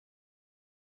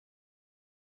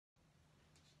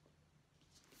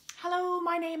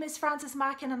my name is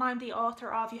Macken and I'm the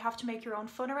author of You Have to Make Your Own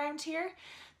Fun Around Here.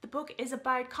 The book is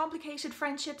about complicated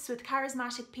friendships with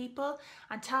charismatic people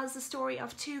and tells the story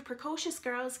of two precocious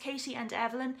girls, Katie and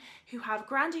Evelyn, who have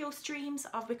grandiose dreams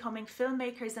of becoming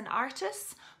filmmakers and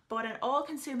artists, but an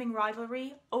all-consuming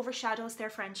rivalry overshadows their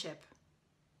friendship.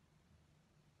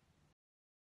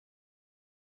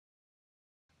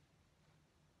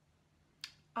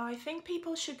 I think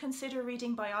people should consider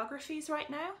reading biographies right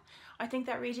now. I think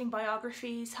that reading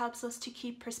biographies helps us to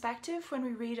keep perspective when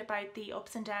we read about the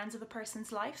ups and downs of a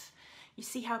person's life. You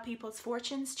see how people's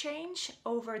fortunes change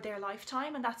over their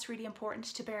lifetime, and that's really important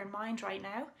to bear in mind right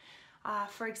now.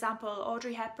 For example,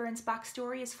 Audrey Hepburn's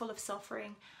backstory is full of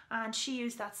suffering, and she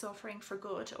used that suffering for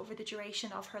good over the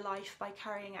duration of her life by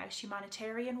carrying out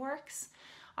humanitarian works.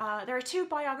 There are two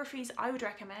biographies I would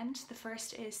recommend. The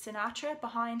first is Sinatra,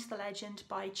 Behind the Legend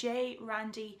by J.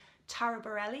 Randy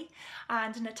Taraborelli,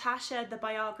 and Natasha, the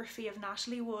biography of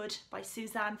Natalie Wood by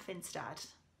Suzanne Finstad.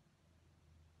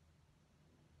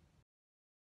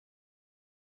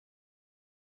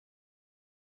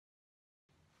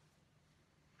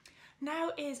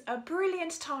 Now is a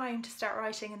brilliant time to start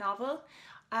writing a novel.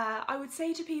 I would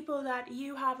say to people that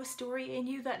you have a story in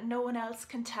you that no one else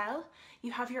can tell.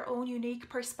 You have your own unique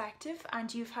perspective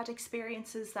and you've had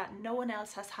experiences that no one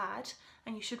else has had,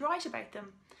 and you should write about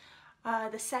them.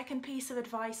 The second piece of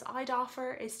advice I'd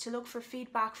offer is to look for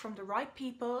feedback from the right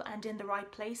people and in the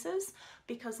right places,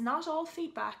 because not all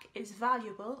feedback is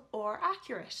valuable or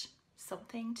accurate.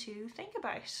 Something to think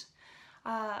about.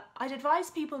 I'd advise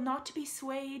people not to be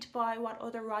swayed by what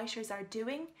other writers are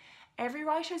doing. Every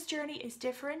writer's journey is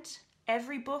different.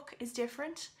 Every book is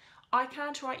different. I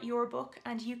can't write your book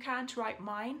and you can't write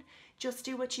mine. Just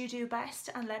do what you do best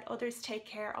and let others take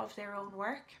care of their own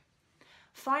work.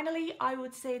 Finally, I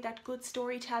would say that good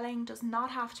storytelling does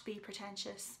not have to be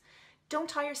pretentious. Don't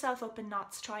tie yourself up in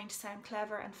knots trying to sound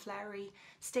clever and flowery.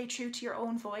 Stay true to your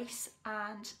own voice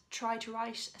and try to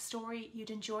write a story you'd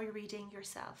enjoy reading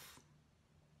yourself.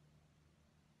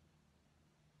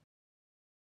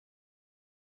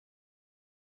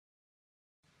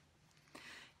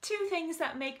 Two things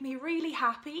that make me really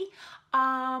happy.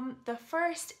 The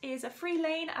first is a free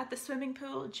lane at the swimming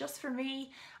pool just for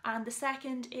me, and the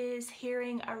second is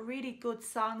hearing a really good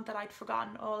song that I'd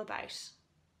forgotten all about.